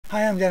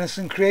Hi, I'm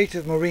Denison, creator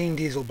of Marine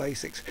Diesel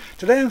Basics.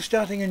 Today I'm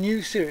starting a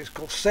new series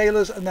called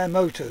Sailors and Their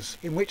Motors,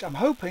 in which I'm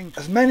hoping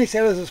as many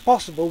sailors as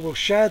possible will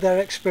share their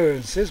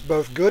experiences,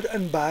 both good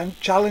and bad,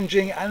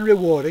 challenging and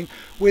rewarding,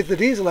 with the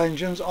diesel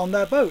engines on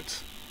their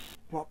boats.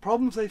 What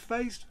problems they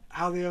faced,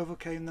 how they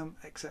overcame them,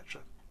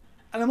 etc.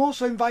 And I'm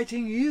also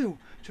inviting you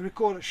to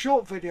record a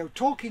short video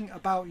talking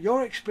about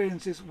your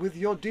experiences with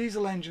your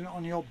diesel engine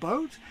on your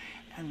boat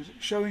and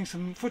showing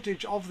some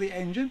footage of the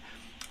engine.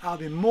 I'll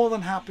be more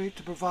than happy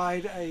to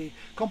provide a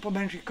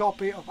complimentary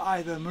copy of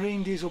either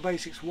Marine Diesel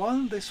Basics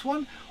 1, this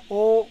one,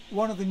 or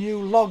one of the new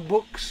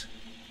logbooks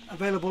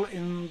available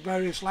in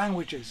various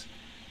languages.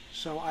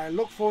 So I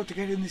look forward to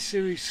getting this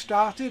series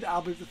started.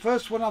 The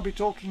first one I'll be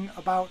talking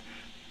about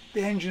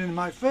the engine in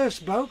my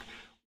first boat.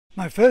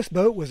 My first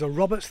boat was a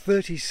Roberts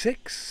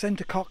 36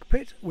 centre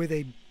cockpit with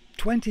a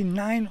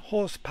 29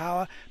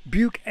 horsepower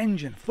Buick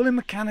engine, fully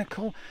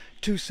mechanical,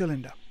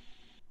 2-cylinder.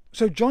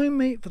 So join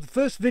me for the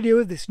first video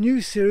of this new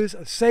series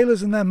of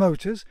Sailors and Their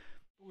Motors.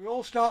 We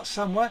all start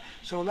somewhere,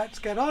 so let's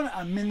get on,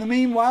 and in the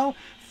meanwhile,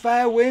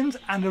 fair winds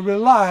and a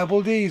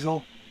reliable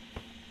diesel.